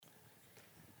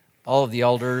All of the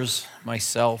elders,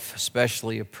 myself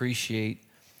especially, appreciate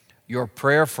your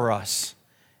prayer for us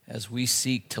as we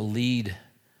seek to lead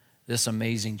this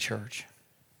amazing church.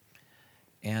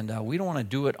 And we don't want to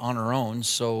do it on our own,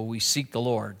 so we seek the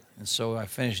Lord. And so I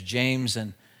finished James,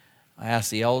 and I asked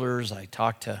the elders, I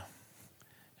talked to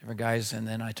different guys, and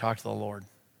then I talked to the Lord.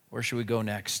 Where should we go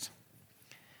next?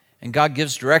 And God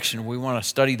gives direction. We want to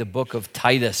study the book of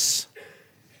Titus.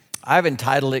 I've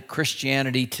entitled it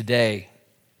Christianity Today.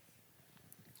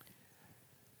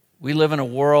 We live in a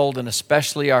world, and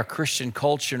especially our Christian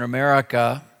culture in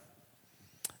America,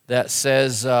 that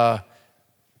says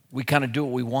we kind of do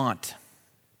what we want.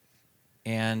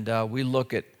 And we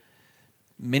look at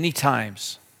many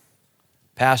times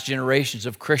past generations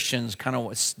of Christians kind of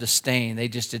with disdain. They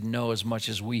just didn't know as much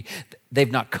as we.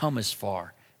 They've not come as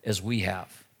far as we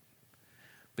have.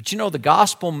 But you know, the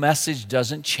gospel message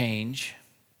doesn't change.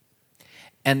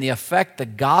 And the effect the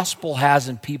gospel has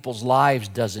in people's lives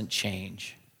doesn't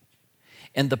change.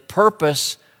 And the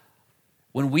purpose,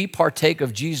 when we partake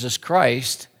of Jesus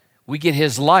Christ, we get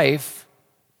his life,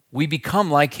 we become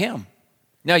like him.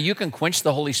 Now, you can quench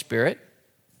the Holy Spirit.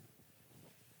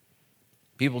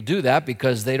 People do that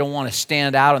because they don't want to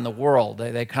stand out in the world.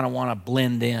 They kind of want to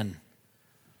blend in.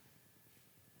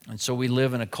 And so we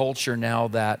live in a culture now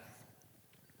that,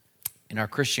 in our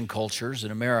Christian cultures,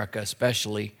 in America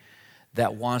especially,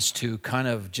 that wants to kind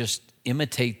of just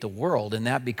imitate the world, and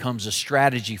that becomes a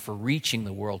strategy for reaching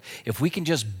the world. If we can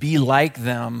just be like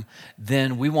them,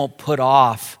 then we won't put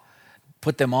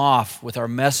them off with our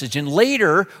message. And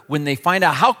later, when they find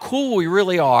out how cool we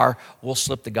really are, we'll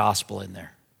slip the gospel in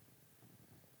there.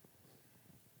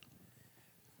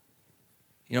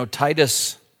 You know,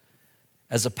 Titus,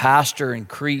 as a pastor in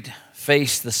Crete,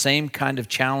 faced the same kind of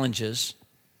challenges,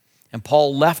 and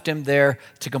Paul left him there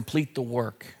to complete the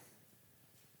work.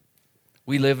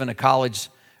 We live in a college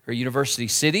or university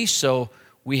city, so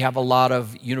we have a lot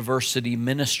of university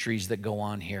ministries that go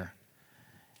on here.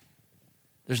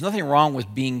 There's nothing wrong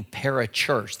with being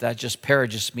para-church. Para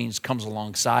just means comes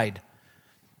alongside.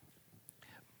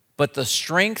 But the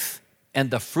strength and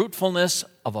the fruitfulness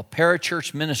of a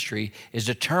para-church ministry is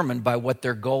determined by what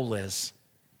their goal is.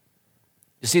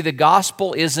 You see, the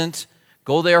gospel isn't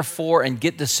go therefore and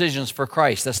get decisions for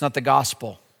Christ. That's not the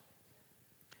gospel.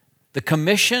 The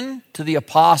commission to the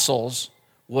apostles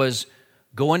was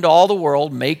go into all the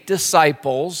world, make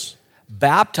disciples,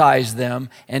 baptize them,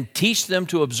 and teach them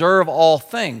to observe all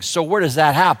things. So where does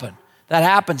that happen? That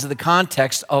happens in the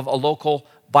context of a local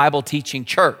Bible teaching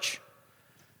church.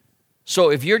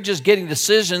 So if you're just getting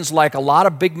decisions like a lot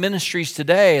of big ministries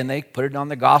today, and they put it on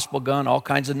the gospel gun, all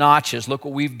kinds of notches, look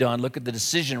what we've done, look at the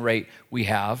decision rate we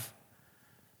have,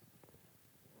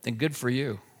 then good for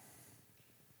you.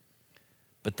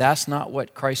 But that's not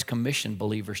what Christ commissioned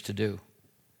believers to do.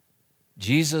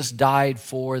 Jesus died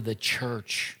for the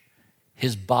church.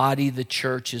 His body, the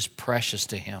church, is precious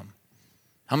to him.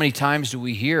 How many times do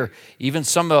we hear, even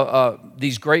some of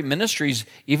these great ministries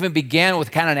even began with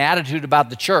kind of an attitude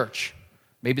about the church.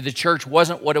 Maybe the church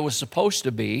wasn't what it was supposed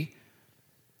to be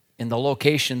in the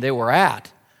location they were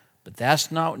at. But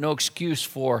that's no excuse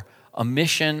for a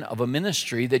mission of a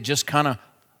ministry that just kind of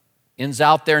ends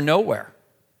out there nowhere.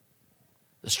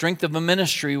 The strength of a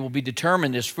ministry will be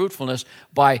determined, its fruitfulness,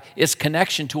 by its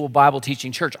connection to a Bible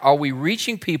teaching church. Are we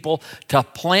reaching people to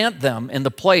plant them in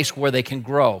the place where they can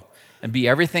grow and be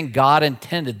everything God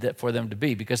intended for them to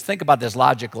be? Because think about this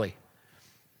logically.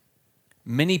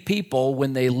 Many people,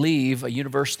 when they leave a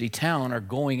university town, are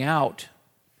going out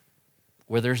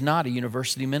where there's not a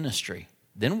university ministry.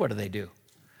 Then what do?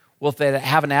 Well, if they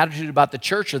have an attitude about the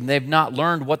church and they've not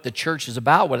learned what the church is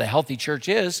about, what a healthy church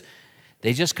is,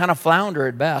 they just kind of flounder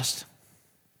at best.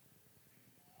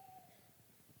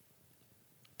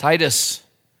 Titus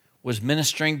was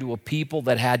ministering to a people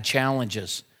that had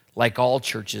challenges, like all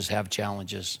churches have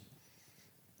challenges.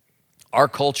 Our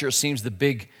culture, it seems the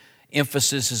big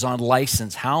emphasis is on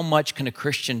license. How much can a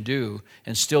Christian do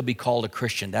and still be called a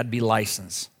Christian? That'd be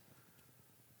license.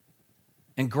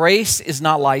 And grace is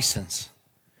not license.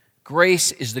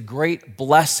 Grace is the great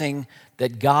blessing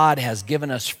that God has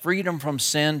given us freedom from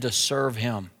sin to serve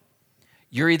him.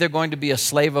 You're either going to be a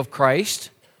slave of Christ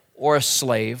or a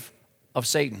slave of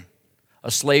Satan,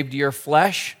 a slave to your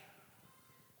flesh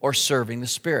or serving the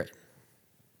Spirit.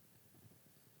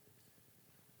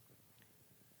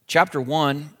 Chapter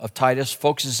 1 of Titus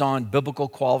focuses on biblical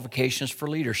qualifications for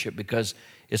leadership because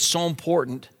it's so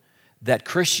important that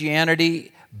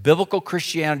biblical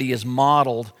Christianity is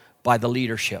modeled by the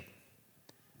leadership.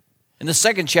 In the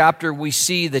second chapter, we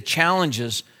see the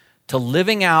challenges to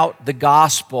living out the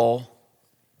gospel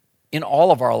in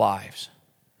all of our lives.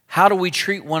 How do we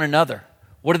treat one another?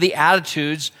 What are the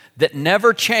attitudes that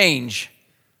never change?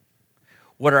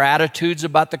 What are attitudes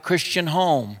about the Christian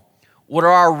home? What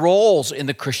are our roles in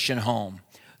the Christian home?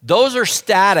 Those are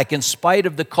static in spite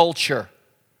of the culture.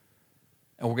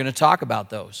 And we're going to talk about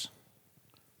those.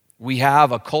 We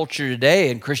have a culture today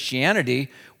in Christianity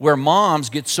where moms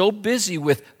get so busy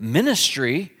with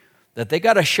ministry that they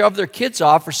got to shove their kids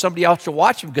off for somebody else to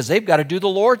watch them because they've got to do the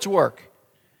Lord's work.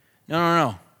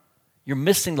 No. You're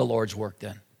missing the Lord's work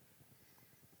then.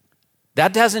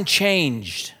 That hasn't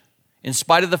changed in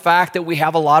spite of the fact that we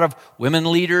have a lot of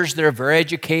women leaders that are very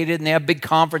educated and they have big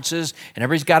conferences and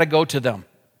everybody's got to go to them.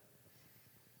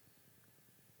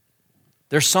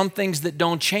 There's some things that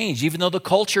don't change. Even though the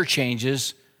culture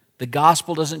changes, the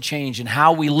gospel doesn't change, and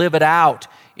how we live it out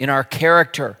in our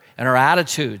character and our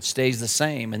attitude stays the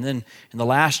same. And then in the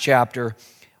last chapter,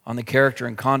 on the character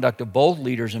and conduct of both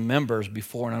leaders and members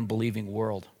before an unbelieving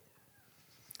world.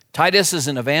 Titus is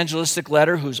an evangelistic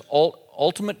letter whose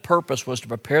ultimate purpose was to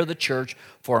prepare the church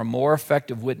for a more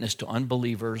effective witness to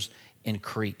unbelievers in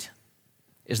Crete.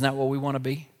 Isn't that what we want to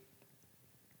be?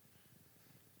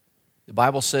 The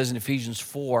Bible says in Ephesians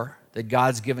 4 that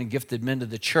God's given gifted men to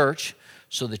the church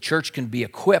so the church can be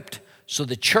equipped, so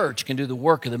the church can do the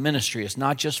work of the ministry. It's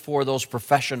not just for those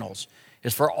professionals.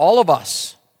 It's for all of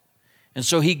us. And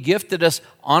so he gifted us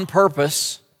on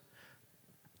purpose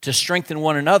to strengthen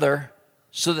one another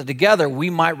so that together we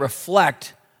might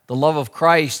reflect the love of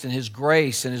Christ and his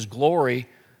grace and his glory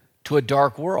to a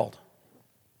dark world.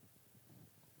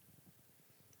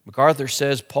 MacArthur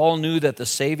says, Paul knew that the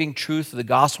saving truth of the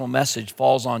gospel message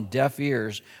falls on deaf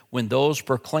ears when those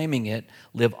proclaiming it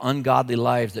live ungodly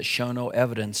lives that show no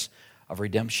evidence of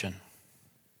redemption.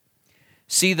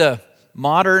 See, the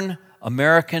modern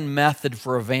American method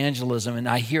for evangelism, and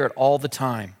I hear it all the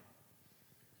time,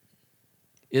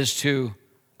 is to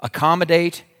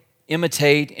accommodate,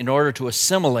 imitate, in order to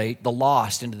assimilate the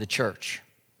lost into the church.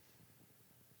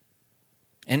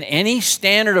 And any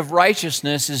standard of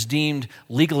righteousness is deemed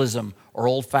legalism or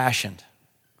old-fashioned.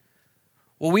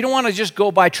 Well, we don't want to just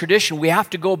go by tradition. We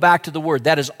have to go back to the Word.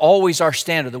 That is always our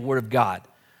standard, the Word of God.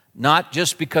 Not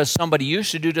just because somebody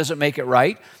used to do doesn't make it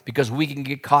right, because we can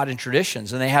get caught in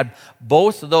traditions. And they had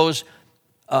both of those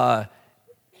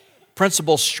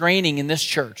principles straining in this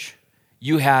church.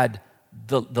 You had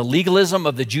the legalism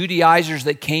of the Judaizers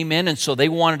that came in, and so they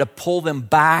wanted to pull them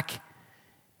back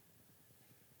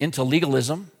into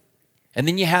legalism. And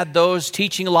then you had those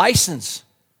teaching license,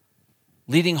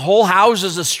 leading whole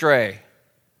houses astray.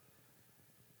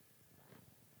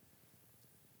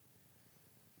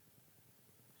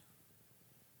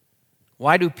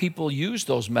 Why do people use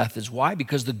those methods? Why?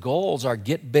 Because the goals are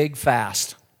get big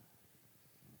fast.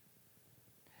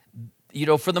 You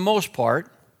know, for the most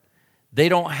part, they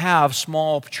don't have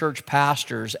small church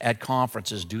pastors at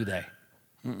conferences, do they?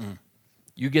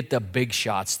 You get the big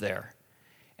shots there.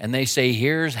 And they say,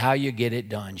 here's how you get it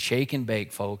done. Shake and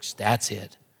bake, folks. That's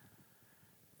it.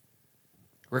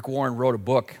 Rick Warren wrote a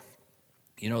book,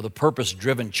 The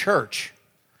Purpose-Driven Church.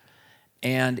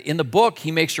 And in the book,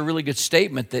 he makes a really good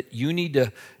statement that you need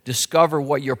to discover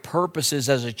what your purpose is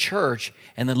as a church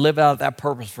and then live out that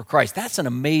purpose for Christ. That's an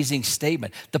amazing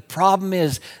statement. The problem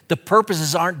is the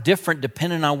purposes aren't different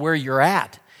depending on where you're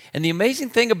at. And the amazing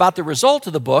thing about the result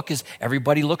of the book is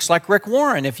everybody looks like Rick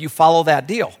Warren if you follow that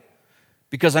deal.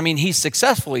 Because, he's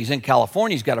successful. He's in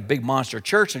California. He's got a big monster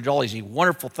church and all these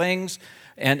wonderful things.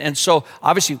 And so,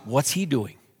 obviously, what's he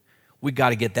doing? We got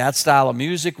to get that style of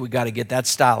music. We got to get that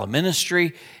style of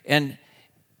ministry. And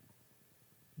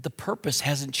the purpose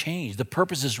hasn't changed. The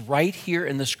purpose is right here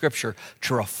in the Scripture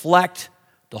to reflect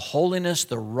the holiness,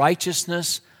 the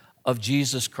righteousness of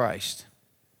Jesus Christ.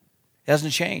 It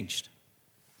hasn't changed.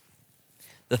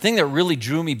 The thing that really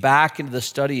drew me back into the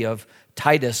study of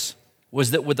Titus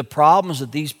was that with the problems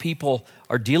that these people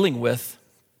are dealing with,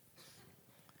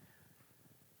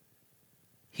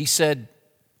 he said,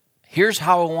 here's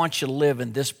how I want you to live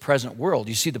in this present world.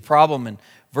 You see the problem in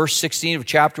verse 16 of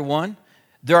chapter 1?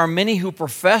 There are many who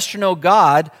profess to know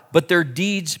God, but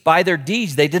by their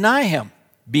deeds, they deny him,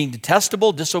 being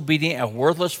detestable, disobedient, and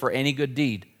worthless for any good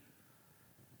deed.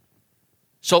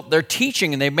 So they're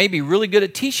teaching, and they may be really good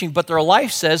at teaching, but their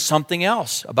life says something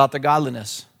else about their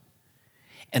godliness.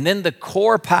 And then the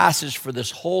core passage for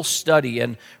this whole study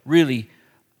and really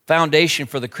foundation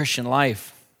for the Christian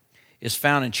life is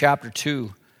found in chapter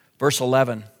 2, verse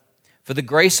 11. For the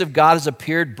grace of God has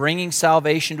appeared, bringing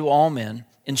salvation to all men,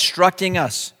 instructing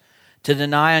us to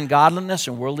deny ungodliness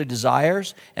and worldly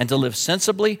desires and to live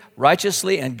sensibly,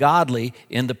 righteously, and godly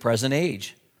in the present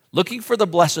age, looking for the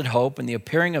blessed hope and the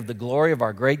appearing of the glory of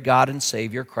our great God and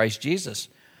Savior, Christ Jesus,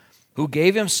 who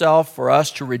gave himself for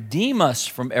us to redeem us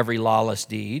from every lawless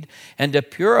deed and to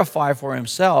purify for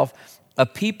himself a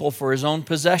people for his own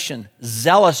possession,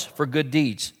 zealous for good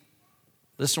deeds.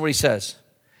 Listen to what he says.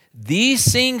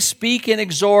 These things speak and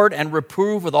exhort and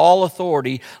reprove with all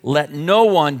authority. Let no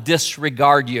one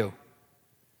disregard you.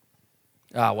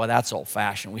 Well, that's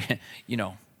old-fashioned.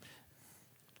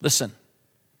 Listen.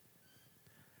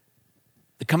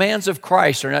 The commands of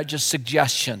Christ are not just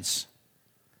suggestions.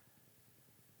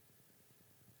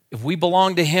 If we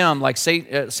belong to him, like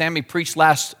Sammy preached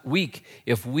last week,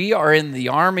 if we are in the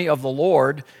army of the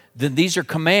Lord, then these are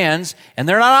commands and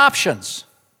they're not options.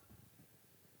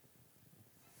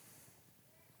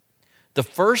 The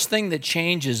first thing that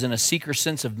changes in a seeker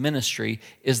sense of ministry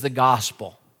is the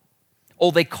gospel. A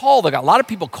lot of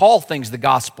people call things the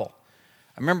gospel.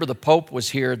 I remember the Pope was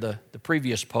here, the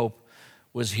previous Pope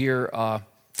was here a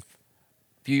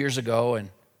few years ago, and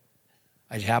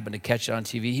I happened to catch it on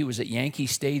TV. He was at Yankee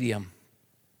Stadium,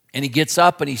 and he gets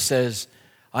up and he says,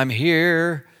 I'm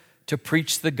here to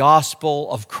preach the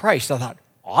gospel of Christ. I thought,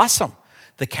 awesome.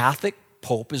 The Catholic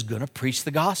Pope is going to preach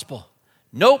the gospel.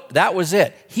 Nope, that was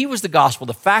it. He was the gospel.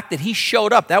 The fact that he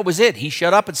showed up, that was it. He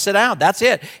showed up and sat down. That's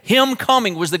it. Him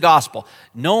coming was the gospel.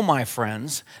 No, my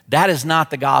friends, that is not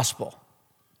the gospel.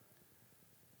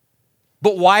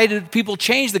 But why did people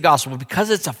change the gospel? Because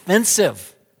it's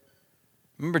offensive.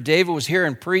 Remember, David was here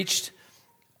and preached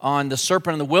on the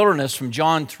serpent in the wilderness from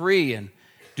John 3 and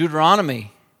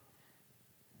Deuteronomy.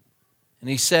 And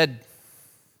he said,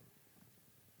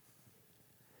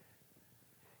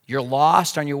 you're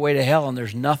lost on your way to hell and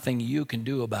there's nothing you can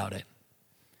do about it.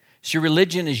 See,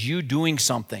 religion is you doing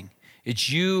something. It's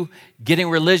you getting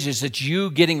religious. It's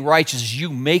you getting righteous. It's you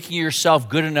making yourself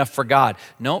good enough for God.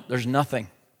 Nope, there's nothing.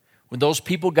 When those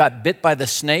people got bit by the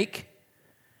snake,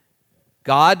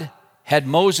 God had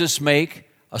Moses make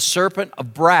a serpent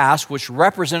of brass, which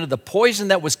represented the poison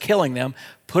that was killing them,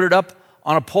 put it up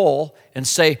on a pole and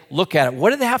say, look at it. What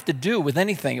did they have to do with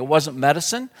anything? It wasn't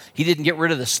medicine. He didn't get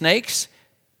rid of the snakes.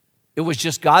 It was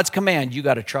just God's command, you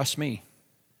got to trust me.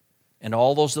 And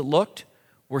all those that looked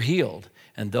were healed.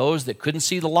 And those that couldn't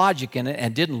see the logic in it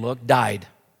and didn't look died.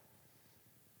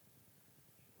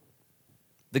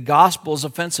 The gospel is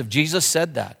offensive. Jesus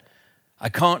said that. I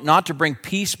come not to bring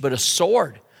peace, but a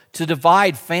sword, to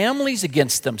divide families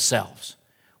against themselves.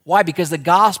 Why? Because the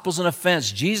gospel's an offense.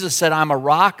 Jesus said, I'm a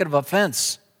rock of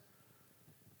offense.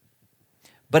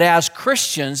 But as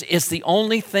Christians, it's the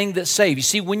only thing that saves. You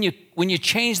see, when you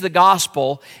change the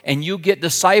gospel and you get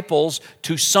disciples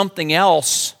to something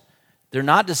else, they're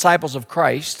not disciples of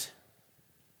Christ,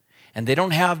 and they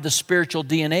don't have the spiritual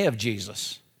DNA of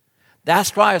Jesus.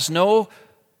 That's why it's no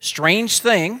strange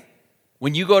thing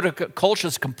when you go to a culture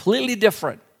that's completely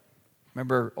different.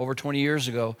 Remember, over 20 years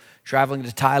ago, traveling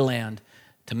to Thailand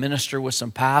to minister with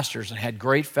some pastors and had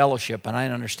great fellowship, and I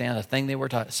didn't understand a thing they were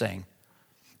saying.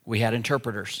 We had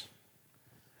interpreters.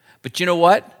 But you know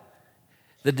what?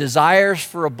 The desires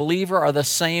for a believer are the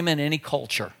same in any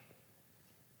culture.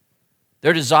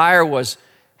 Their desire was,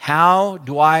 how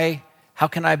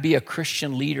can I be a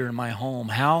Christian leader in my home?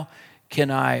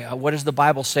 What does the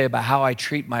Bible say about how I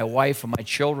treat my wife and my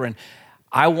children?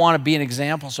 I want to be an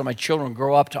example so my children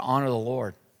grow up to honor the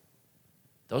Lord.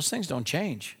 Those things don't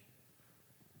change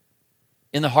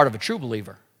in the heart of a true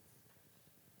believer.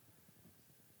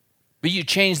 But you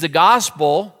change the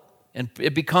gospel, and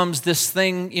it becomes this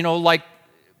thing, like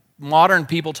modern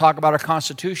people talk about our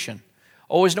Constitution.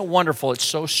 Oh, isn't it wonderful? It's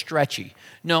so stretchy.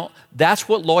 No, that's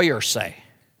what lawyers say.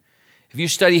 If you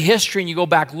study history and you go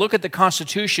back, look at the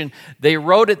Constitution, they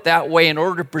wrote it that way in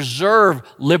order to preserve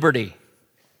liberty.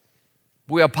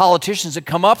 We have politicians that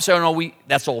come up and say, oh, no,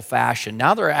 that's old-fashioned.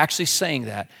 Now they're actually saying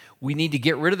that. We need to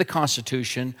get rid of the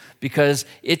Constitution because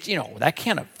that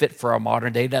can't fit for our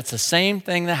modern day. That's the same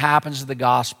thing that happens to the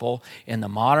gospel in the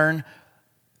modern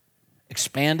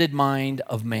expanded mind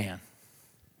of man.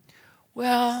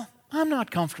 Well, I'm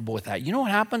not comfortable with that. You know what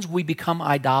happens? We become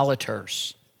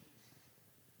idolaters.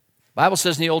 The Bible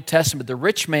says in the Old Testament, the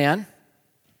rich man,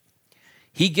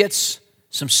 he gets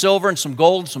some silver and some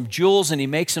gold and some jewels, and he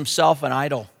makes himself an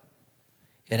idol.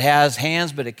 It has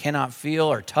hands, but it cannot feel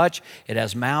or touch. It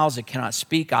has mouths, it cannot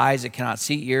speak, eyes, it cannot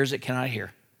see, ears, it cannot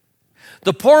hear.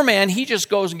 The poor man, he just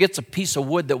goes and gets a piece of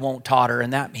wood that won't totter,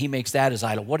 and he makes that his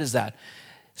idol. What is that?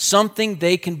 Something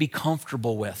they can be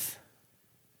comfortable with.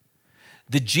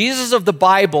 The Jesus of the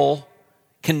Bible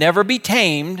can never be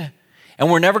tamed, and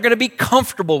we're never going to be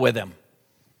comfortable with him.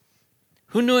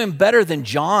 Who knew him better than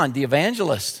John, the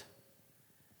evangelist?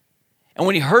 And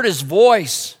when he heard his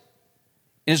voice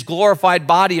in his glorified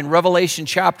body in Revelation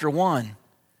chapter 1,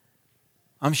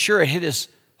 I'm sure it hit his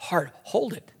heart.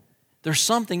 Hold it. There's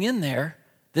something in there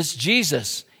that's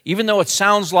Jesus. Even though it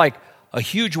sounds like a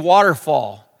huge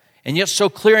waterfall, and yet so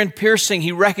clear and piercing,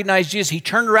 he recognized Jesus. He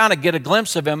turned around to get a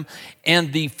glimpse of him,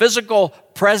 and the physical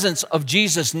presence of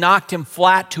Jesus knocked him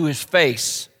flat to his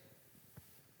face.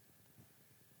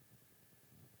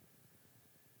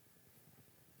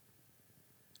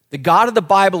 The God of the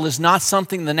Bible is not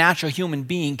something the natural human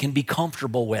being can be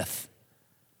comfortable with.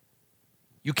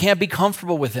 You can't be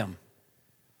comfortable with him.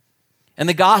 And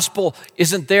the gospel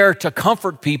isn't there to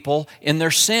comfort people in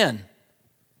their sin.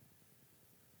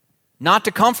 Not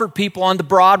to comfort people on the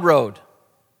broad road.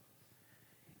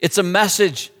 It's a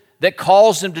message that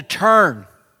calls them to turn,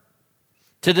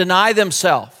 to deny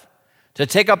themselves, to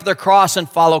take up their cross and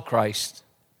follow Christ.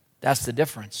 That's the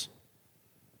difference.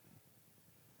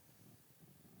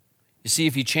 You see,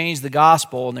 if you change the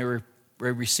gospel and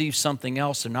they receive something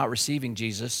else, they're not receiving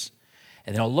Jesus,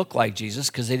 and they don't look like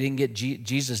Jesus because they didn't get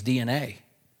Jesus' DNA.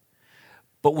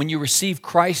 But when you receive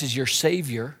Christ as your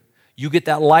Savior, you get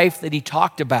that life that he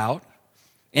talked about,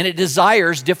 and it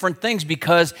desires different things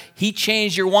because he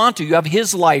changed your want to. You have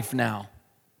his life now.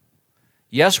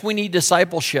 Yes, we need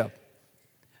discipleship,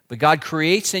 but God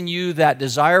creates in you that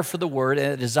desire for the word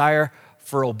and a desire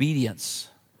for obedience.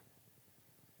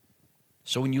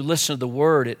 So when you listen to the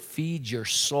word, it feeds your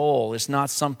soul. It's not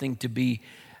something to be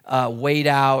weighed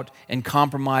out and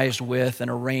compromised with and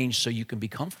arranged so you can be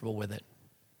comfortable with it.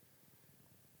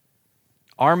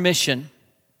 Our mission,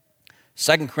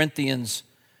 2 Corinthians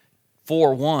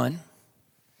 4:1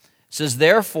 says,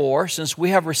 therefore, since we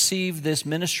have received this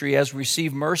ministry as we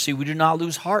receive mercy, we do not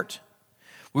lose heart.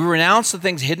 We renounce the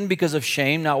things hidden because of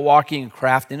shame, not walking in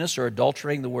craftiness or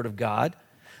adulterating the word of God,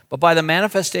 but by the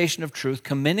manifestation of truth,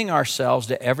 commending ourselves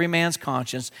to every man's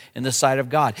conscience in the sight of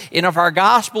God. And if our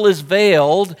gospel is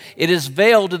veiled, it is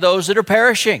veiled to those that are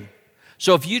perishing.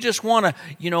 So if you just want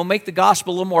to, make the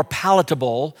gospel a little more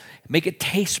palatable, make it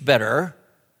taste better,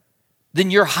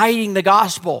 then you're hiding the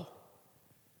gospel.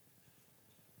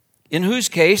 In whose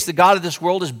case, the God of this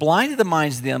world has blinded the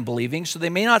minds of the unbelieving, so they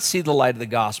may not see the light of the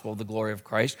gospel of the glory of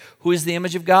Christ, who is the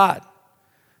image of God.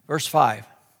 Verse 5.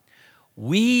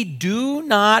 We do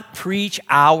not preach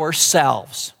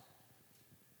ourselves.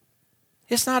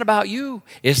 It's not about you.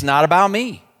 It's not about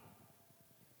me.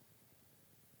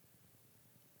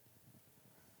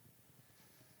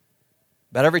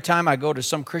 But every time I go to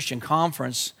some Christian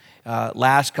conference,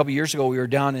 last couple years ago we were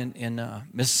down in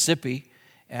Mississippi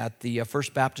at the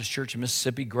First Baptist Church in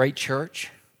Mississippi, great church.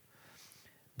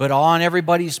 But on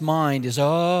everybody's mind is,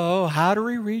 how do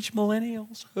we reach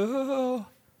millennials? Oh.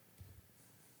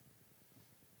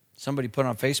 Somebody put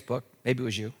on Facebook, maybe it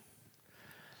was you,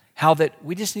 how that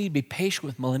we just need to be patient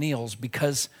with millennials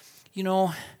because,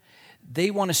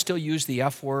 they want to still use the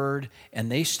F word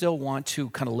and they still want to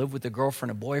kind of live with their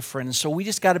girlfriend and boyfriend. And so we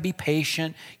just got to be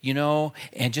patient,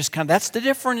 and just kind of, that's the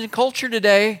difference in culture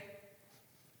today.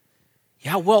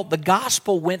 Yeah, well, the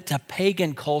gospel went to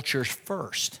pagan cultures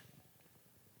first.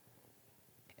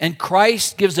 And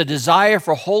Christ gives a desire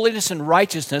for holiness and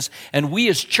righteousness, and we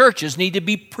as churches need to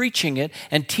be preaching it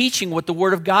and teaching what the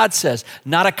Word of God says,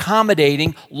 not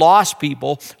accommodating lost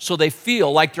people so they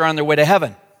feel like they're on their way to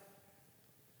heaven.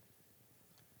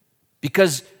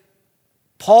 Because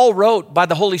Paul wrote by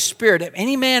the Holy Spirit, if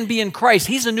any man be in Christ,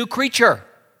 he's a new creature.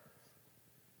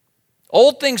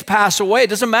 Old things pass away.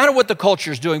 It doesn't matter what the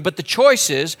culture is doing, but the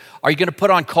choice is, are you going to put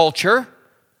on culture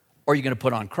or are you going to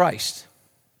put on Christ?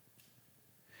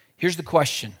 Here's the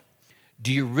question.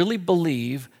 Do you really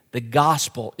believe the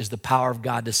gospel is the power of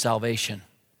God to salvation?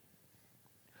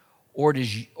 Or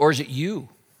is it you,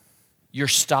 your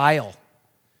style?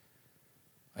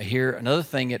 I hear another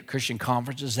thing at Christian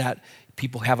conferences that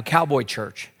people have a cowboy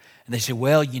church. And they say,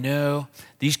 well,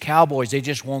 these cowboys, they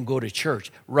just won't go to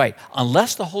church. Right,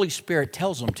 unless the Holy Spirit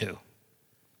tells them to.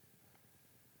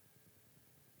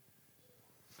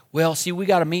 Well, see, we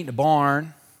got to meet in a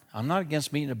barn. I'm not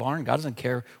against meeting in a barn. God doesn't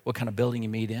care what kind of building you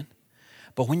meet in.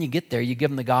 But when you get there, you give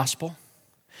them the gospel.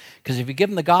 Because if you give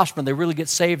them the gospel and they really get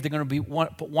saved, they're going to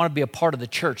want to be a part of the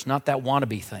church, not that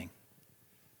wannabe thing.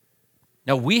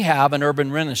 Now, we have an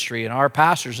urban ministry, and our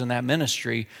pastors in that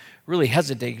ministry really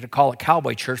hesitate to call it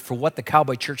cowboy church for what the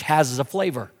cowboy church has as a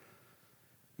flavor.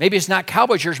 Maybe it's not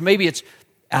cowboy church, maybe it's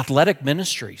athletic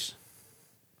ministries.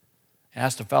 I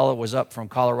asked a fellow that was up from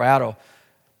Colorado.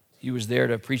 He was there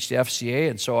to preach the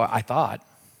FCA, and so I thought.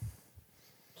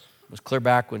 It was clear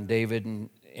back when David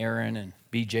and Aaron and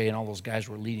BJ and all those guys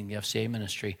were leading the FCA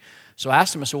ministry. So I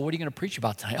asked him, I said, well, what are you going to preach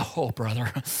about tonight? Oh,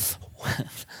 brother,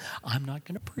 I'm not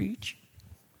going to preach.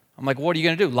 I'm like, what are you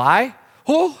going to do, lie?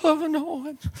 Oh,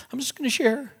 no, I'm just going to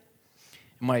share.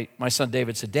 And my son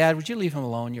David said, Dad, would you leave him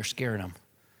alone? You're scaring him.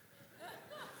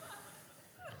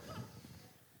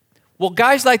 Well,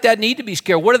 guys like that need to be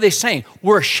scared. What are they saying?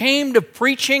 We're ashamed of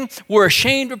preaching. We're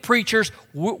ashamed of preachers.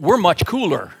 We're much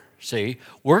cooler, see?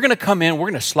 We're going to come in.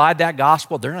 We're going to slide that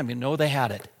gospel. They're not even know they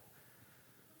had it.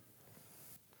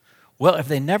 Well, if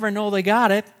they never know they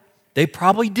got it, they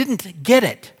probably didn't get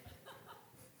it.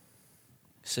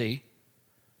 See?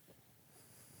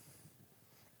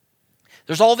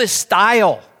 There's all this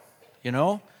style, you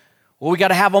know? Well, we got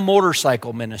to have a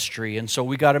motorcycle ministry, and so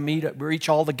we got to reach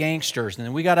all the gangsters, and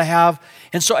then we got to have,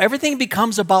 and so everything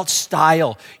becomes about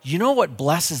style. You know what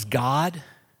blesses God?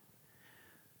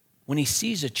 When He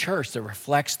sees a church that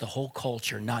reflects the whole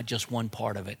culture, not just one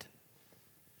part of it.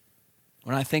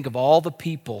 When I think of all the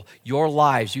people, your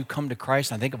lives, you come to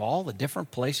Christ, I think of all the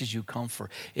different places you come for.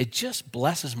 It just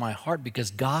blesses my heart because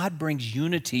God brings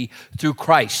unity through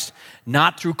Christ,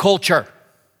 not through culture.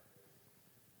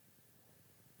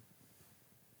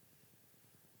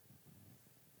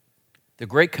 The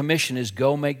Great Commission is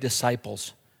go make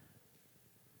disciples.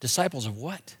 Disciples of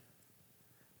what?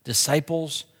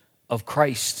 Disciples of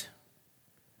Christ.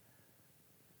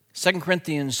 2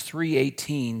 Corinthians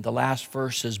 3:18, the last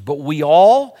verse says, "But we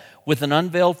all, with an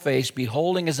unveiled face,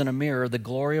 beholding as in a mirror the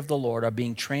glory of the Lord, are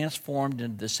being transformed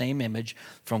into the same image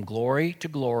from glory to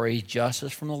glory, just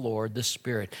as from the Lord, the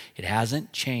Spirit." It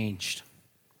hasn't changed.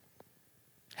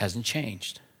 Hasn't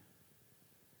changed.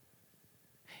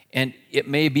 And it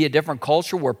may be a different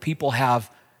culture where people have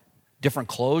different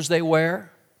clothes they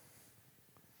wear.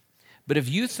 But if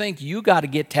you think you got to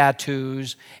get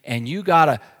tattoos and you got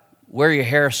to wear your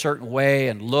hair a certain way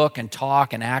and look and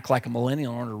talk and act like a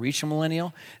millennial in order to reach a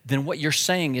millennial, then what you're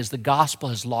saying is the gospel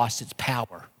has lost its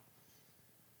power.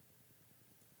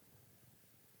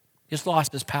 It's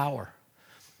lost its power.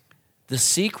 The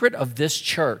secret of this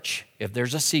church, if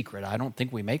there's a secret, I don't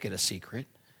think we make it a secret,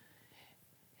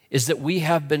 is that we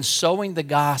have been sowing the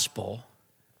gospel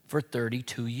for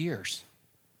 32 years.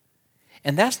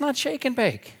 And that's not shake and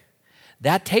bake.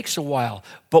 That takes a while.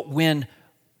 But when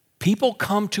people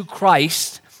come to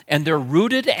Christ and they're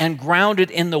rooted and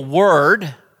grounded in the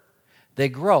Word, they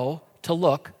grow to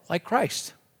look like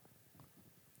Christ.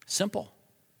 Simple.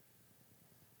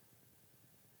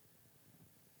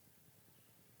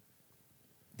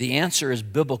 The answer is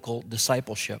biblical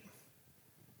discipleship.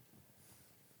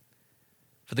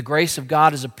 For the grace of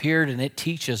God has appeared, and it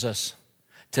teaches us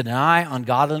to deny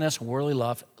ungodliness and worldly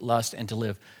lust and to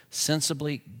live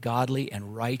sensibly, godly,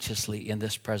 and righteously in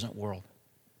this present world.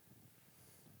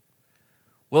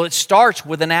 Well, it starts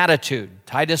with an attitude.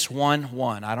 Titus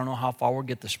 1:1. I don't know how far we'll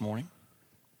get this morning.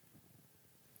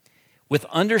 With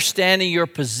understanding your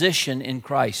position in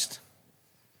Christ.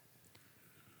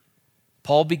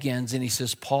 Paul begins and he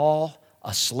says, Paul,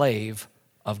 a slave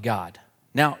of God.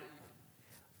 Now,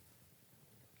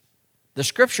 the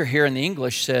scripture here in the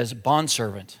English says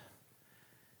bondservant.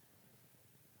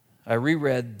 I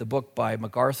reread the book by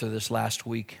MacArthur this last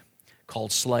week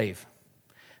called Slave.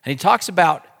 And he talks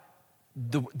about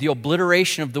the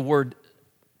obliteration of the word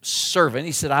servant.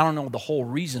 He said, I don't know the whole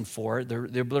reason for it,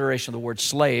 the obliteration of the word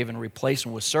slave and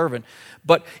replacement with servant,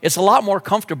 but it's a lot more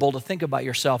comfortable to think about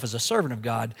yourself as a servant of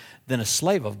God than a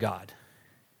slave of God.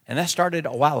 And that started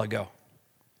a while ago.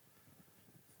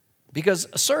 Because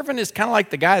a servant is kind of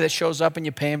like the guy that shows up and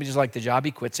you pay him, he just like the job,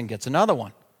 he quits and gets another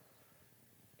one.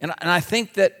 And I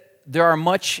think that there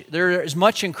is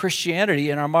much in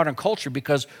Christianity in our modern culture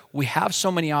because we have so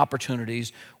many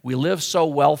opportunities. We live so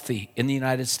wealthy in the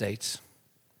United States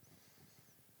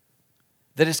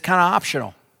that it's kind of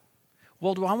optional.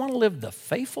 Well, do I want to live the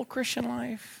faithful Christian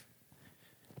life?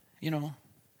 You know,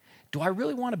 do I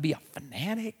really want to be a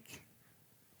fanatic?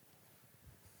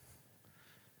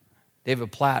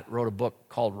 David Platt wrote a book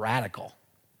called Radical.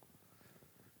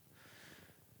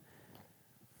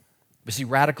 But see,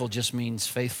 radical just means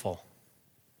faithful.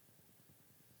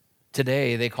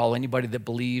 Today, they call anybody that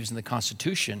believes in the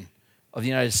Constitution of the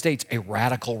United States a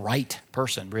radical right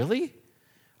person. Really?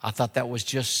 I thought that was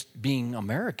just being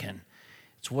American.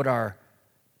 It's what our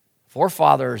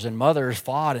forefathers and mothers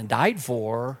fought and died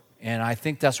for, and I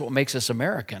think that's what makes us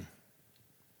American.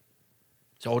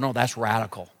 So, no, that's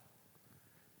radical.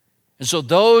 And so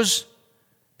those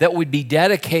that would be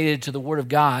dedicated to the Word of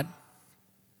God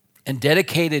and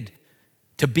dedicated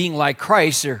to being like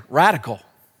Christ are radical.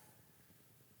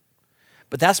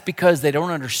 But that's because they don't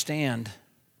understand,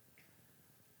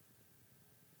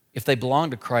 if they belong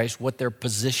to Christ, what their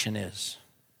position is.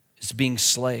 It's being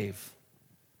slave.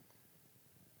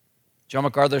 John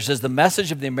MacArthur says, the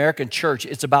message of the American church,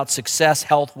 it's about success,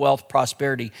 health, wealth,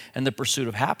 prosperity, and the pursuit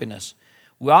of happiness.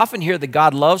 We often hear that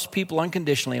God loves people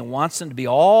unconditionally and wants them to be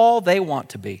all they want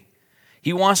to be.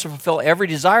 He wants to fulfill every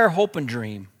desire, hope, and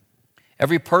dream.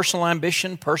 every personal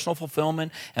ambition, personal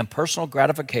fulfillment, and personal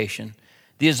gratification.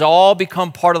 These all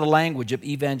become part of the language of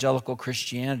evangelical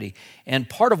Christianity and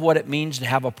part of what it means to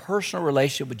have a personal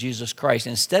relationship with Jesus Christ.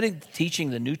 Instead of teaching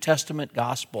the New Testament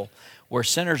gospel where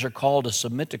sinners are called to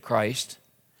submit to Christ,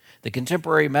 the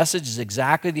contemporary message is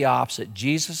exactly the opposite.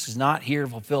 Jesus is not here to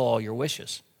fulfill all your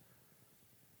wishes.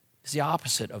 It's the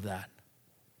opposite of that.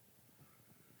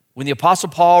 When the Apostle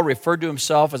Paul referred to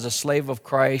himself as a slave of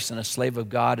Christ and a slave of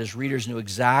God, his readers knew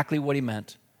exactly what he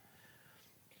meant.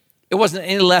 It wasn't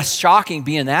any less shocking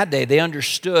being that day. They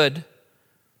understood,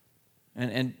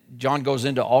 and John goes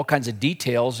into all kinds of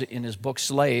details in his book,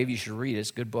 Slave. You should read it. It's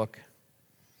a good book.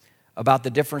 About the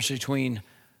difference between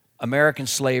American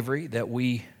slavery that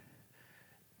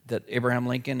Abraham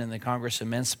Lincoln and the Congress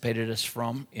emancipated us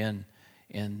from in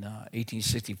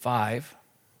 1865,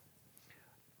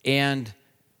 and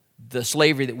the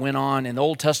slavery that went on in the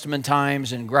Old Testament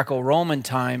times and Greco-Roman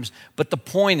times. But the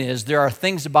point is, there are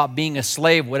things about being a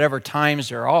slave, whatever times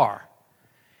there are,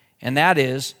 and that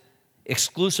is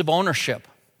exclusive ownership.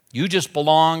 You just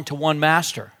belong to one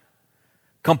master.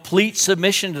 Complete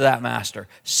submission to that master,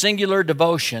 singular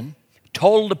devotion,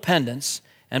 total dependence,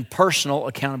 and personal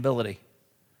accountability.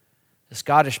 The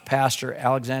Scottish pastor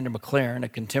Alexander Maclaren, a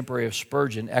contemporary of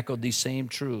Spurgeon, echoed these same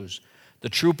truths. The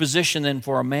true position then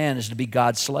for a man is to be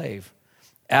God's slave.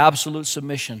 Absolute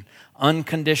submission,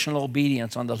 unconditional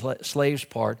obedience on the slave's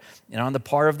part and on the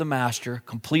part of the master,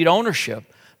 complete ownership,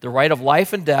 the right of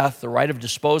life and death, the right of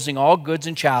disposing all goods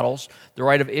and chattels, the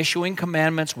right of issuing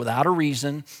commandments without a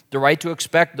reason, the right to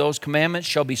expect those commandments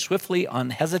shall be swiftly,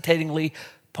 unhesitatingly,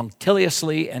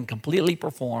 punctiliously, and completely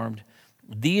performed.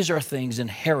 These are things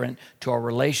inherent to our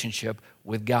relationship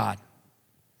with God.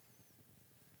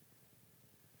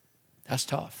 That's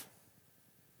tough.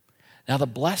 Now, the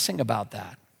blessing about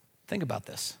that, think about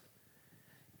this.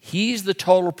 He's the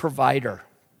total provider.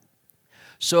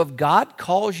 So if God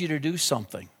calls you to do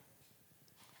something,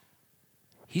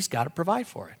 He's got to provide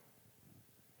for it.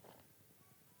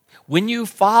 When you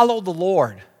follow the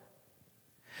Lord,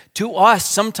 to us,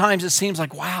 sometimes it seems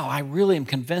like, wow, I really am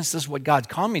convinced this is what God's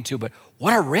calling me to, but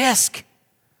what a risk.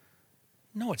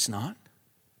 No, it's not.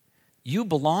 You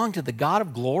belong to the God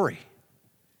of glory.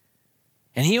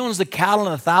 And He owns the cattle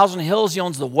on 1,000 hills. He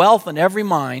owns the wealth in every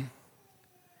mine.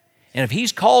 And if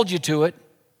He's called you to it,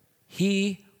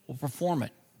 He will perform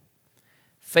it.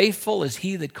 Faithful is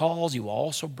He that calls, He will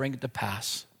also bring it to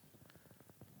pass.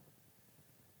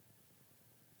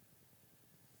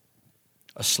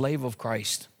 A slave of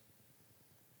Christ.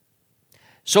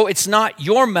 So it's not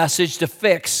your message to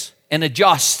fix and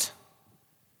adjust.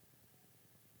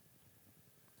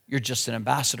 You're just an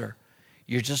ambassador.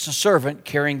 You're just a servant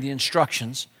carrying the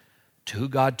instructions to who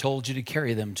God told you to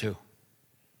carry them to.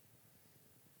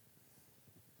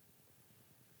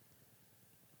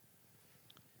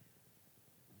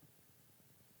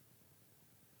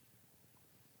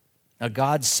 Now,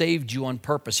 God saved you on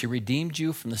purpose. He redeemed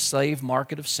you from the slave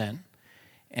market of sin.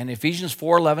 And Ephesians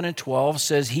 4:11 and 12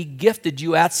 says He gifted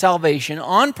you at salvation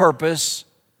on purpose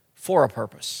for a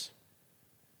purpose.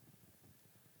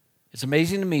 It's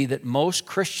amazing to me that most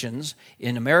Christians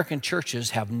in American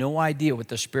churches have no idea what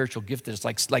their spiritual gift is.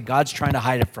 Like God's trying to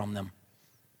hide it from them.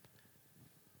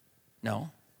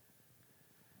 No.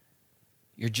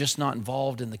 You're just not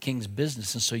involved in the King's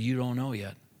business, and so you don't know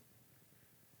yet.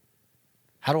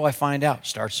 How do I find out?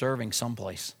 Start serving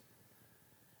someplace.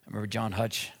 I remember John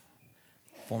Hutch,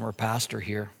 former pastor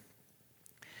here,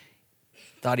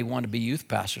 thought he wanted to be youth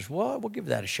pastor. Well, we'll give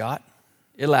that a shot.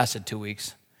 It lasted 2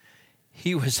 weeks.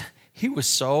 He was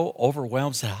so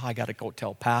overwhelmed, said, I got to go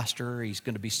tell pastor. He's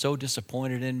going to be so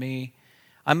disappointed in me.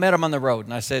 I met him on the road,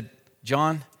 and I said,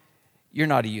 John, you're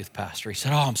not a youth pastor. He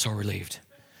said, I'm so relieved.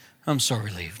 I'm so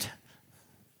relieved.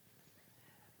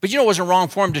 But it wasn't wrong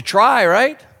for him to try,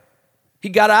 right? He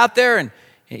got out there, and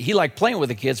he liked playing with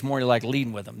the kids more than he liked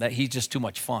leading with them. That he's just too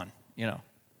much fun,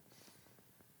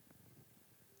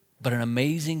 But an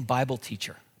amazing Bible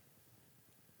teacher.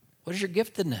 What is your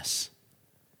giftedness?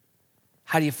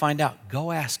 How do you find out?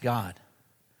 Go ask God.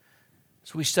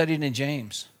 So we studied in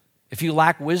James. If you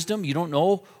lack wisdom, you don't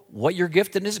know what your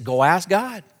giftedness is, go ask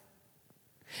God.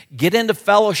 Get into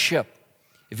fellowship.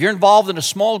 If you're involved in a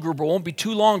small group, it won't be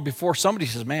too long before somebody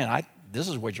says, man, this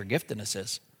is what your giftedness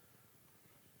is.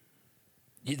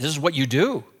 This is what you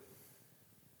do.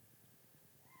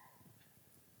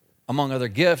 Among other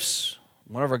gifts,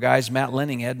 one of our guys, Matt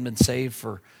Lenning, hadn't been saved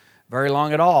for very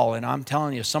long at all. And I'm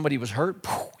telling you, if somebody was hurt,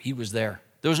 he was there.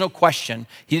 There was no question.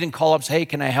 He didn't call up and say, hey,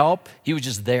 can I help? He was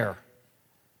just there.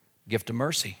 Gift of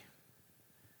mercy.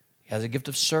 He has a gift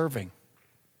of serving.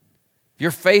 If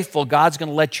you're faithful, God's going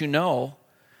to let you know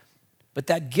But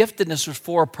that giftedness was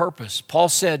for a purpose. Paul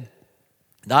said,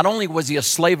 not only was he a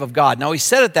slave of God. Now, he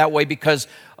said it that way because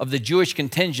of the Jewish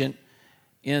contingent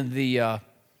in the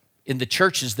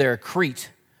churches there at Crete,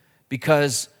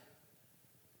 because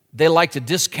they like to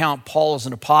discount Paul as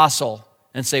an apostle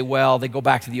and say, well, they go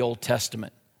back to the Old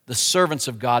Testament. The servants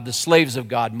of God, the slaves of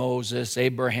God, Moses,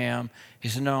 Abraham. He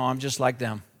said, no, I'm just like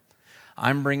them.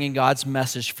 I'm bringing God's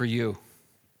message for you.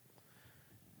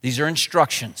 These are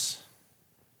instructions.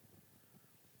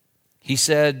 He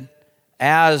said,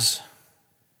 as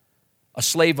a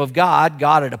slave of God,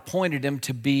 God had appointed him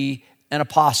to be an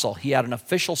apostle. He had an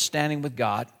official standing with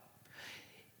God.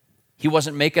 He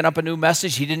wasn't making up a new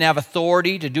message. He didn't have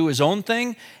authority to do his own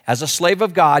thing. As a slave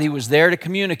of God, he was there to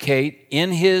communicate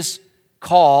in his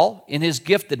call, in his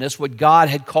giftedness, what God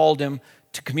had called him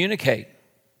to communicate.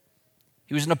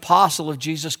 He was an apostle of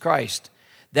Jesus Christ.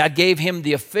 That gave him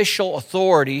the official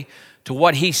authority to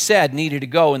what he said needed to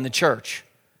go in the church.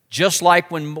 Just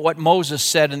like what Moses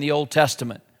said in the Old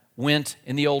Testament went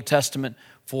in the Old Testament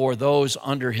for those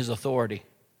under his authority.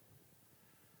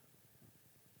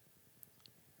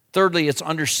 Thirdly, it's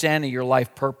understanding your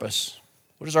life purpose.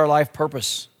 What is our life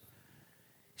purpose?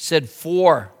 He said,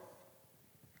 for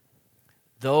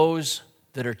those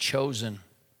that are chosen.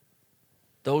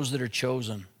 Those that are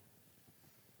chosen.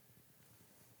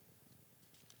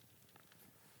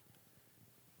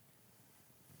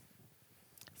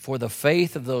 For the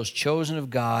faith of those chosen of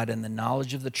God and the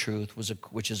knowledge of the truth,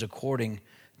 which is according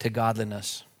to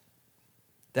godliness.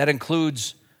 That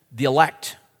includes the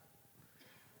elect.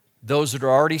 Those that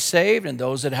are already saved and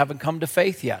those that haven't come to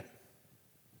faith yet.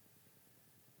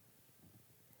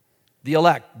 The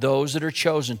elect, those that are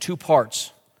chosen, two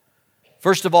parts.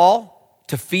 First of all,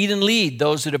 to feed and lead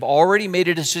those that have already made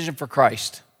a decision for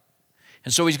Christ.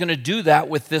 And so he's going to do that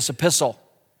with this epistle.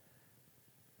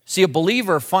 See, a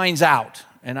believer finds out,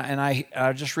 and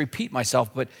I just repeat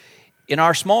myself, but in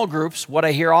our small groups, what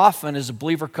I hear often is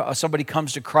somebody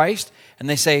comes to Christ and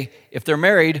they say, if they're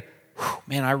married,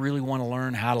 man, I really want to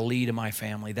learn how to lead in my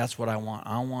family. That's what I want.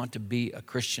 I want to be a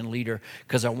Christian leader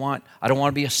because I don't want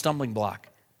to be a stumbling block.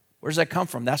 Where does that come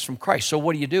from? That's from Christ. So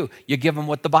what do? You give them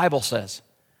what the Bible says.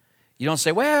 You don't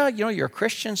say, well, you're a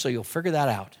Christian, so you'll figure that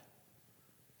out.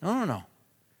 No.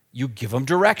 You give them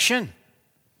direction.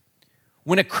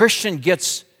 When a Christian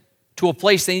gets to a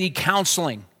place they need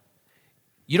counseling,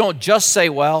 you don't just say,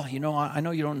 well, I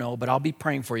know you don't know, but I'll be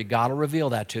praying for you. God will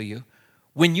reveal that to you.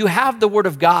 When you have the Word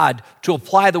of God, to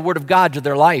apply the Word of God to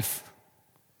their life.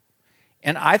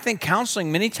 And I think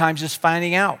counseling many times is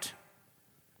finding out.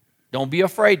 Don't be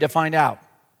afraid to find out.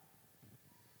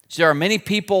 So there are many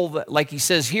people, that, like he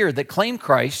says here, that claim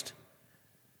Christ.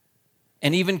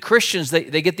 And even Christians,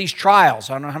 they get these trials.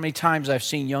 I don't know how many times I've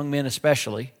seen young men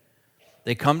especially.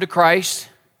 They come to Christ,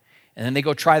 and then they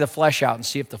go try the flesh out and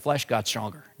see if the flesh got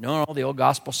stronger. No, the old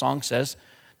gospel song says,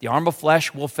 the arm of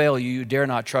flesh will fail you. You dare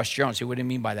not trust your own. See, what do you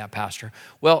mean by that, Pastor?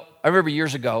 Well, I remember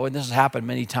years ago, and this has happened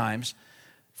many times,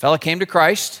 a fella came to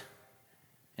Christ,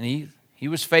 and he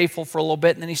was faithful for a little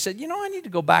bit, and then he said, I need to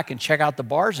go back and check out the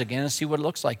bars again and see what it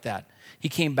looks like that. He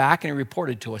came back and he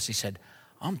reported to us. He said,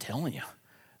 I'm telling you,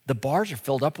 the bars are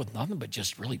filled up with nothing but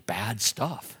just really bad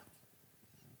stuff.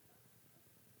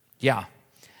 Yeah,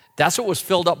 that's what was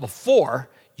filled up before.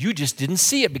 You just didn't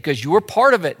see it because you were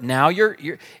part of it. Now you're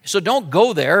so don't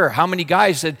go there. How many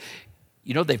guys said,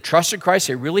 they've trusted Christ,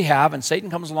 they really have, and Satan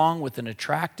comes along with an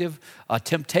attractive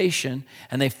temptation,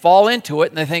 and they fall into it,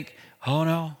 and they think, oh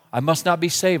no, I must not be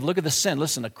saved. Look at the sin.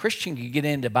 Listen, a Christian can get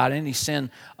into about any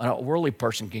sin a worldly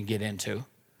person can get into.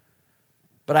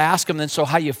 But I ask them then, so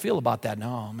how do you feel about that?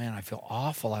 No, man, I feel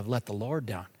awful. I've let the Lord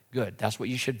down. Good. That's what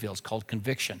you should feel. It's called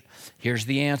conviction. Here's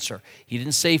the answer. He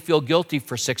didn't say feel guilty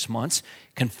for 6 months.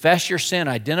 Confess your sin.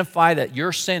 Identify that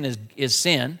your sin is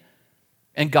sin,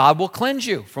 and God will cleanse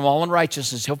you from all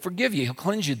unrighteousness. He'll forgive you. He'll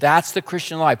cleanse you. That's the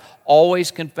Christian life. Always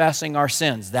confessing our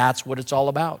sins. That's what it's all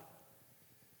about.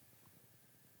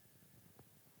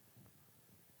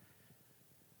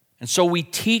 And so we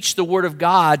teach the Word of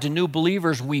God to new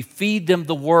believers. We feed them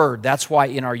the Word. That's why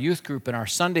in our youth group, in our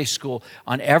Sunday school,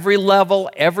 on every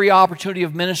level, every opportunity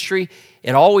of ministry,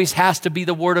 it always has to be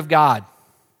the Word of God.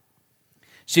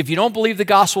 See, if you don't believe the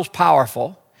gospel's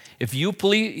powerful, if you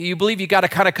believe you got to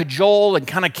kind of cajole and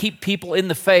kind of keep people in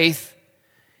the faith,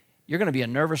 you're going to be a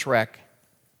nervous wreck.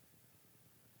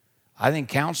 I think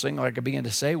counseling, like I began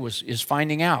to say, is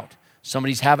finding out.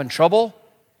 Somebody's having trouble,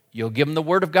 you'll give them the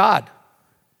Word of God.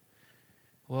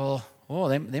 Well,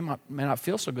 they may not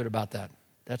feel so good about that.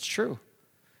 That's true.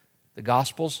 The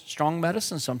gospel's strong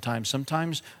medicine sometimes.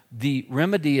 Sometimes the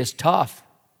remedy is tough.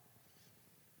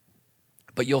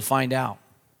 But you'll find out.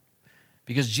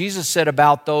 Because Jesus said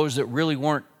about those that really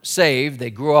weren't saved, they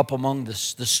grew up among the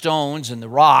stones and the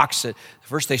rocks. At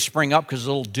first they spring up because there's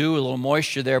a little dew, a little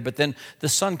moisture there, but then the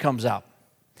sun comes out.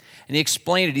 And he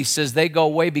explained it. He says they go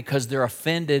away because they're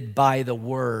offended by the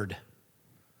word.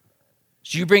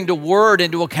 So you bring the word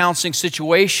into a counseling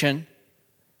situation.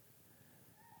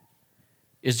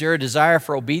 Is there a desire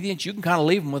for obedience? You can kind of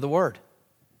leave them with the word.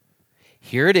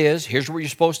 Here it is. Here's what you're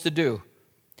supposed to do.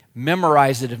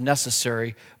 Memorize it if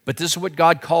necessary. But this is what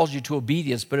God calls you to,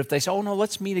 obedience. But if they say, oh no,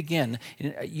 let's meet again.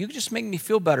 You just make me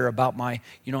feel better about I'm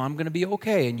going to be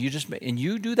okay. And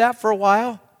you do that for a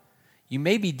while, you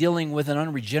may be dealing with an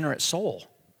unregenerate soul.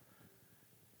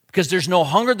 Because there's no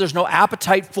hunger, there's no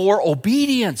appetite for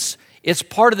obedience. It's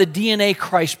part of the DNA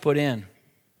Christ put in.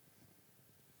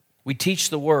 We teach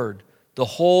the word, the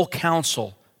whole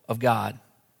counsel of God.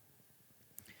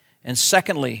 And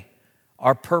secondly,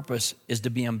 our purpose is to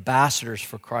be ambassadors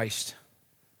for Christ.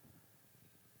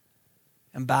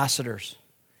 Ambassadors.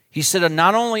 He said,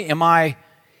 not only am I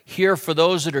here for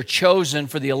those that are chosen,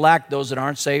 for the elect, those that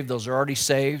aren't saved, those that are already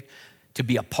saved, to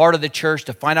be a part of the church,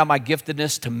 to find out my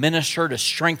giftedness, to minister, to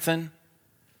strengthen,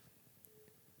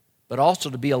 but also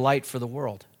to be a light for the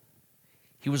world.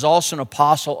 He was also an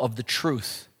apostle of the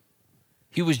truth.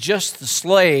 He was just the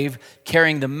slave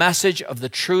carrying the message of the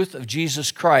truth of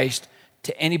Jesus Christ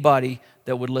to anybody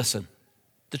that would listen.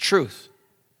 The truth.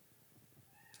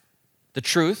 The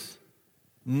truth.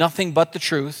 Nothing but the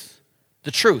truth.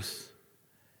 The truth.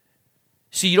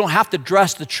 See, you don't have to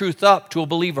dress the truth up to a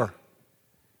believer.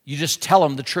 You just tell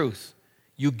them the truth.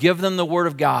 You give them the word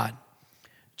of God.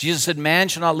 Jesus said, man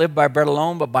shall not live by bread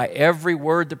alone, but by every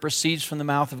word that proceeds from the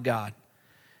mouth of God.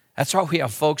 That's why we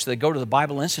have folks that go to the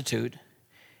Bible Institute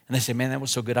and they say, man, that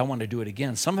was so good, I want to do it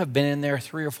again. Some have been in there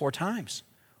 3 or 4 times.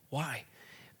 Why?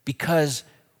 Because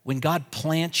when God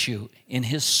plants you in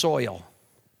His soil,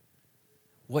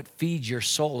 what feeds your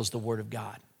soul is the Word of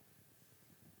God.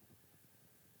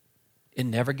 It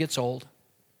never gets old.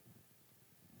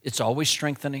 It's always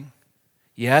strengthening.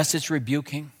 Yes, it's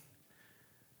rebuking,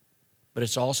 but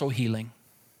it's also healing.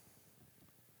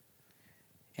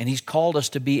 And He's called us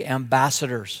to be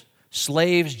ambassadors,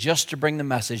 slaves just to bring the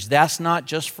message. That's not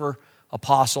just for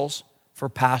apostles, for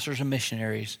pastors and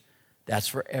missionaries. That's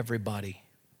for everybody.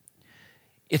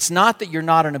 It's not that you're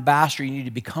not an ambassador, you need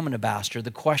to become an ambassador.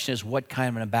 The question is, what kind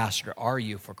of an ambassador are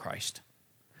you for Christ?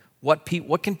 What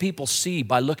can people see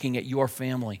by looking at your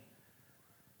family?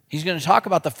 He's going to talk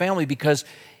about the family because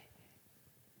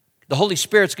the Holy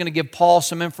Spirit's going to give Paul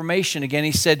some information again.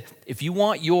 He said, if you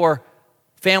want your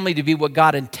family to be what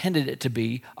God intended it to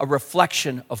be, a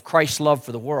reflection of Christ's love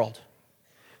for the world,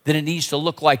 then it needs to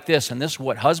look like this. And this is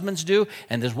what husbands do,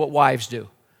 and this is what wives do.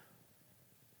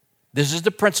 This is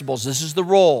the principles. This is the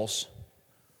roles.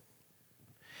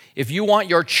 If you want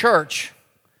your church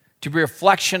to be a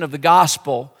reflection of the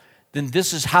gospel, then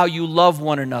this is how you love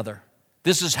one another.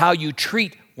 This is how you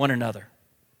treat one another.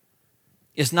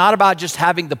 It's not about just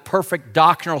having the perfect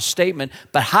doctrinal statement,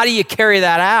 but how do you carry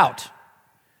that out?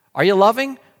 Are you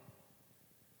loving?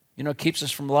 You know, it keeps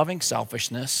us from loving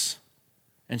selfishness.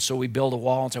 And so we build a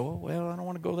wall and say, well, I don't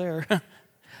want to go there.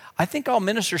 I think I'll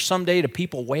minister someday to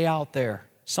people way out there.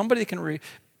 Somebody can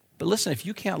but listen, if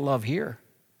you can't love here,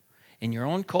 in your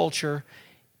own culture,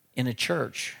 in a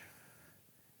church,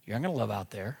 you're not going to love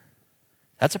out there.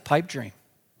 That's a pipe dream.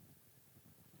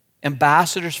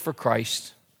 Ambassadors for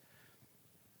Christ.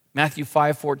 Matthew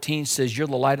 5:14 says, you're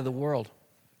the light of the world.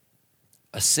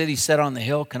 A city set on the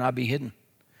hill cannot be hidden.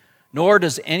 Nor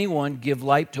does anyone give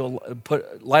light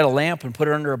light a lamp and put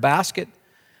it under a basket,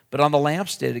 but on the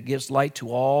lampstand it gives light to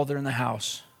all that are in the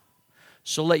house.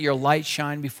 So let your light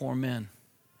shine before men,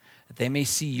 that they may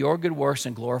see your good works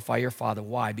and glorify your Father.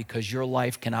 Why? Because your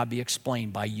life cannot be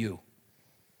explained by you.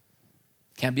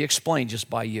 Can't be explained just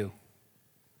by you.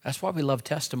 That's why we love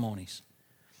testimonies.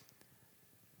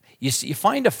 You see, you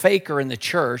find a faker in the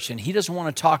church, and he doesn't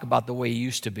want to talk about the way he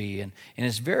used to be, and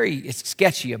it's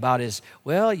sketchy about his,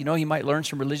 he might learn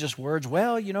some religious words,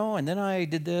 and then I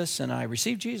did this, and I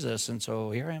received Jesus, and so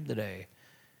here I am today.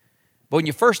 But when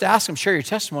you first ask him, share your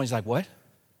testimony, he's like, what?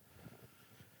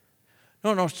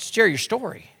 No, share your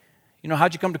story.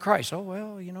 How'd you come to Christ?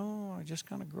 I just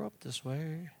kind of grew up this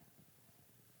way.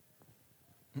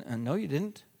 No, you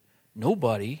didn't.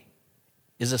 Nobody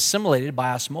is assimilated by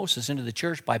osmosis into the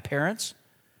church by parents,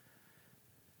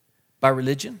 by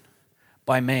religion,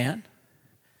 by man.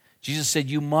 Jesus said,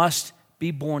 you must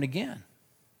be born again.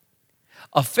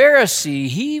 A Pharisee,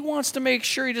 he wants to make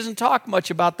sure he doesn't talk much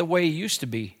about the way he used to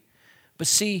be. But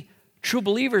see, true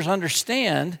believers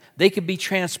understand they can be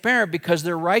transparent because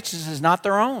their righteousness is not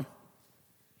their own.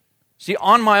 See,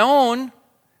 on my own,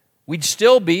 We'd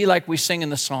still be, like we sing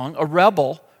in the song, a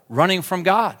rebel running from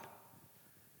God.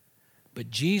 But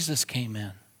Jesus came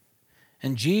in,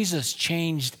 and Jesus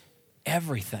changed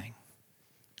everything.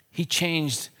 He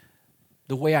changed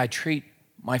the way I treat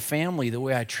my family, the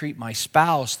way I treat my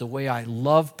spouse, the way I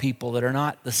love people that are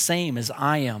not the same as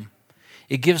I am.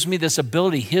 It gives me this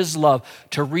ability, His love,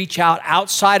 to reach out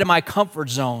outside of my comfort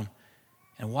zone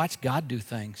and watch God do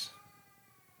things.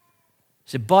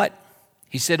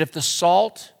 He said, if the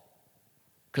salt,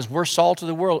 because we're salt of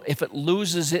the world, if it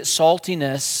loses its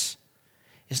saltiness,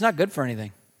 it's not good for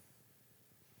anything.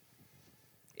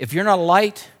 If you're not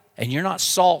light and you're not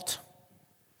salt,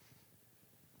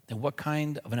 then what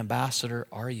kind of an ambassador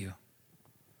are you?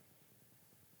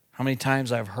 How many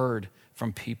times I've heard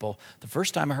from people, the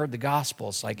first time I heard the gospel,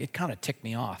 it's like it kind of ticked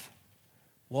me off.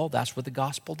 Well, that's what the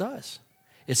gospel does.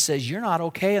 It says you're not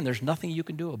okay and there's nothing you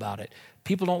can do about it.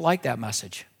 People don't like that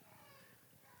message.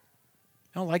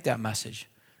 They don't like that message.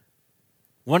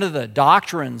 One of the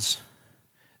doctrines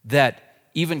that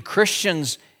even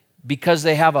Christians, because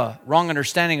they have a wrong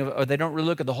understanding of, or they don't really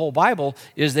look at the whole Bible,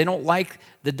 is they don't like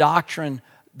the doctrine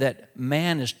that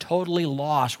man is totally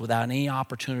lost without any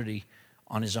opportunity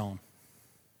on his own.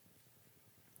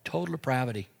 Total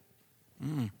depravity.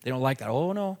 They don't like that.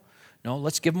 Oh, no,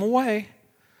 let's give them away.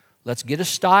 Let's get a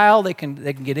style they can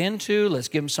get into. Let's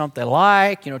give them something they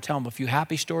like. Tell them a few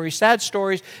happy stories, sad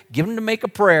stories. Give them to make a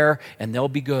prayer, and they'll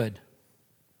be good.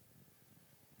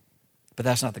 But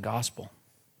that's not the gospel.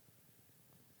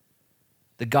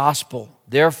 The gospel,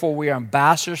 therefore we are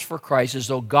ambassadors for Christ, as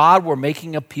though God were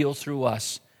making appeal through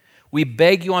us. We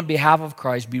beg you on behalf of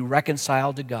Christ, be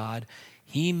reconciled to God.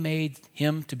 He made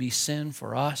him to be sin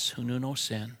for us who knew no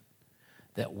sin,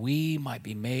 that we might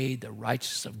be made the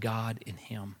righteousness of God in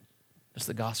him. That's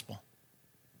the gospel.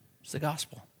 It's the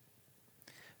gospel.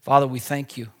 Father, we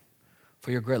thank you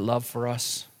for your great love for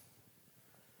us.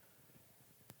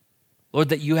 Lord,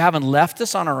 that you haven't left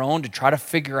us on our own to try to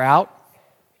figure out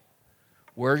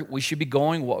where we should be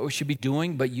going, what we should be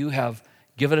doing, but you have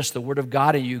given us the Word of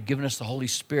God and you've given us the Holy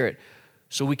Spirit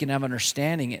so we can have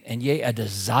understanding and yea, a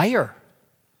desire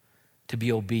to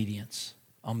be obedience.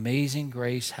 Amazing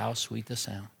grace, how sweet the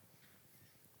sound.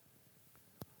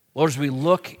 Lord, as we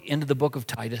look into the book of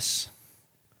Titus,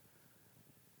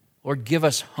 Lord, give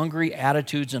us hungry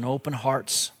attitudes and open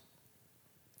hearts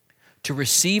to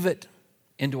receive it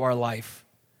into our life,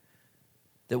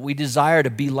 that we desire to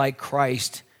be like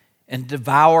Christ and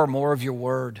devour more of your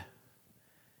word,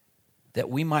 that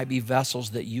we might be vessels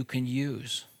that you can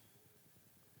use.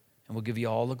 And we'll give you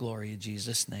all the glory in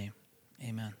Jesus' name.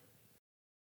 Amen.